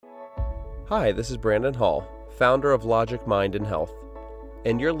Hi, this is Brandon Hall, founder of Logic Mind and Health,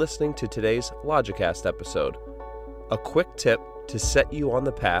 and you're listening to today's Logicast episode, a quick tip to set you on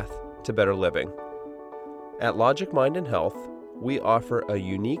the path to better living. At Logic Mind and Health, we offer a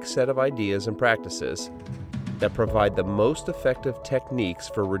unique set of ideas and practices that provide the most effective techniques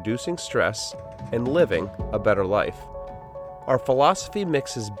for reducing stress and living a better life. Our philosophy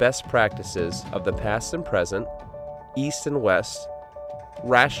mixes best practices of the past and present, East and West,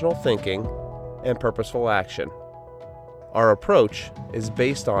 rational thinking, and purposeful action. Our approach is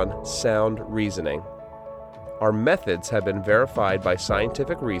based on sound reasoning. Our methods have been verified by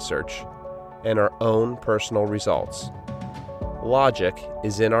scientific research and our own personal results. Logic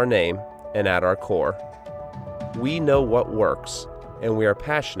is in our name and at our core. We know what works, and we are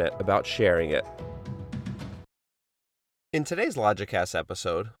passionate about sharing it. In today's Logicast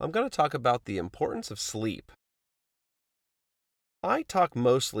episode, I'm going to talk about the importance of sleep. I talk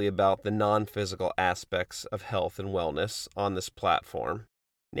mostly about the non-physical aspects of health and wellness on this platform,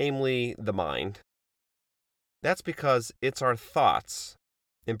 namely the mind. That's because it's our thoughts,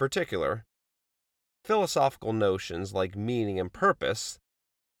 in particular, philosophical notions like meaning and purpose,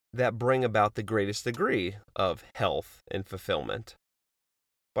 that bring about the greatest degree of health and fulfillment.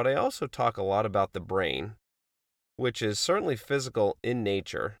 But I also talk a lot about the brain, which is certainly physical in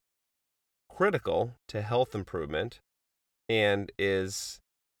nature, critical to health improvement, and is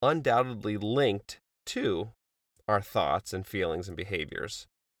undoubtedly linked to our thoughts and feelings and behaviors.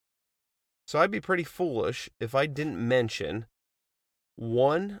 So I'd be pretty foolish if I didn't mention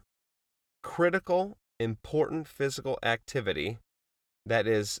one critical, important physical activity that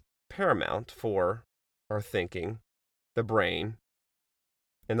is paramount for our thinking, the brain,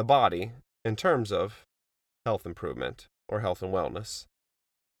 and the body in terms of health improvement or health and wellness.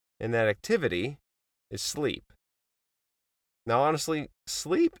 And that activity is sleep. Now, honestly,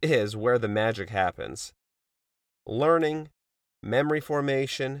 sleep is where the magic happens. Learning, memory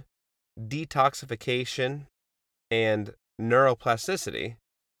formation, detoxification, and neuroplasticity,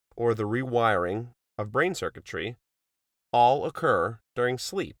 or the rewiring of brain circuitry, all occur during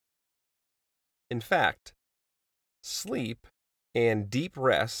sleep. In fact, sleep and deep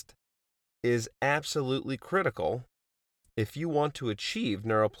rest is absolutely critical if you want to achieve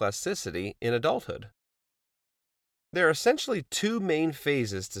neuroplasticity in adulthood. There are essentially two main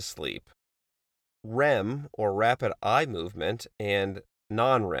phases to sleep: REM, or rapid eye movement, and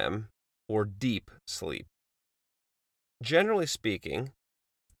non-REM, or deep sleep. Generally speaking,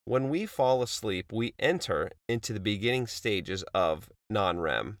 when we fall asleep, we enter into the beginning stages of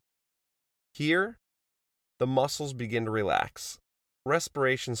non-REM. Here, the muscles begin to relax,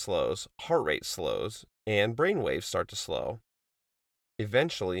 respiration slows, heart rate slows, and brain waves start to slow,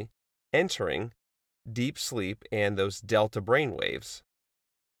 eventually entering deep sleep and those delta brain waves.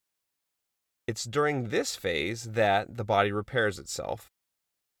 It's during this phase that the body repairs itself.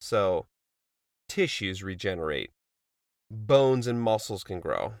 So, tissues regenerate, bones and muscles can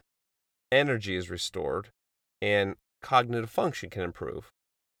grow, energy is restored, and cognitive function can improve.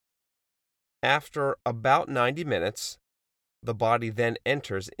 After about 90 minutes, the body then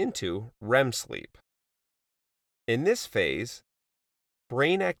enters into REM sleep. In this phase,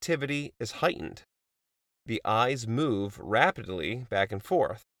 brain activity is heightened. The eyes move rapidly back and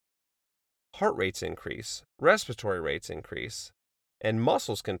forth. Heart rates increase, respiratory rates increase, and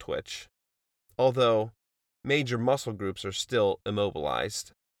muscles can twitch, although major muscle groups are still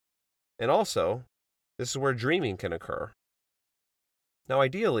immobilized. And also, this is where dreaming can occur. Now,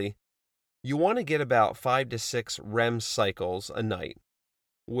 ideally, you want to get about 5 to 6 REM cycles a night,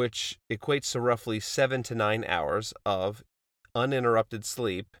 which equates to roughly 7 to 9 hours of uninterrupted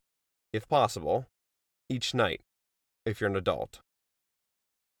sleep, if possible, each night, if you're an adult.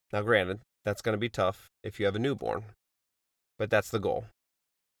 Now, granted, that's going to be tough if you have a newborn, but that's the goal.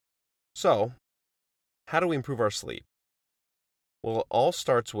 So, how do we improve our sleep? Well, it all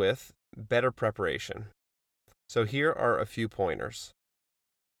starts with better preparation. So here are a few pointers.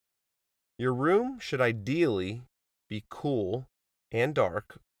 Your room should ideally be cool and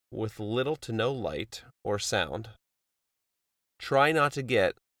dark with little to no light or sound. Try not to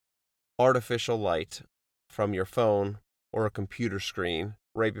get artificial light from your phone or a computer screen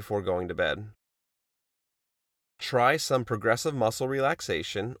right before going to bed. Try some progressive muscle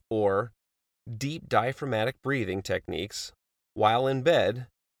relaxation or deep diaphragmatic breathing techniques while in bed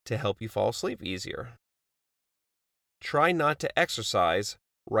to help you fall asleep easier. Try not to exercise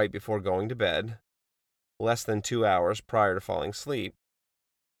right before going to bed, less than 2 hours prior to falling asleep,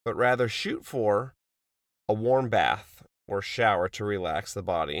 but rather shoot for a warm bath or shower to relax the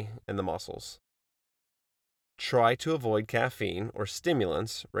body and the muscles. Try to avoid caffeine or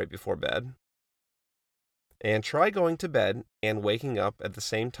stimulants right before bed. and try going to bed and waking up at the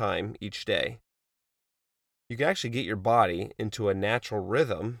same time each day. You can actually get your body into a natural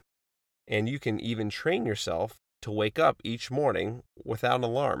rhythm, and you can even train yourself to wake up each morning without an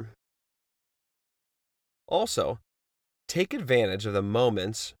alarm. Also, take advantage of the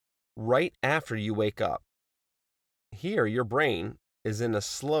moments right after you wake up. Here, your brain is in a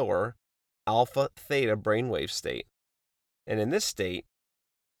slower alpha theta brainwave state. And in this state,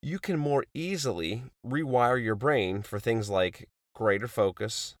 you can more easily rewire your brain for things like greater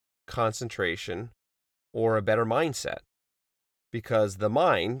focus, concentration, or a better mindset, because the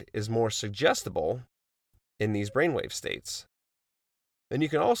mind is more suggestible in these brainwave states. And you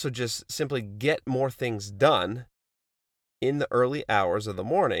can also just simply get more things done in the early hours of the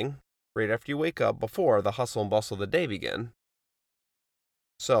morning, right after you wake up, before the hustle and bustle of the day begin.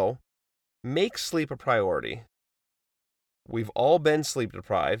 So, make sleep a priority. We've all been sleep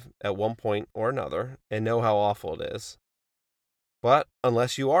deprived at one point or another and know how awful it is. But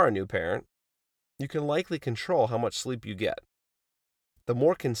unless you are a new parent, you can likely control how much sleep you get. The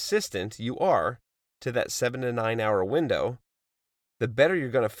more consistent you are to that 7 to 9 hour window, the better you're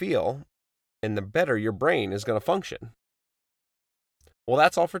going to feel and the better your brain is going to function. Well,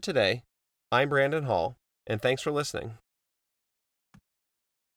 that's all for today. I'm Brandon Hall, and thanks for listening.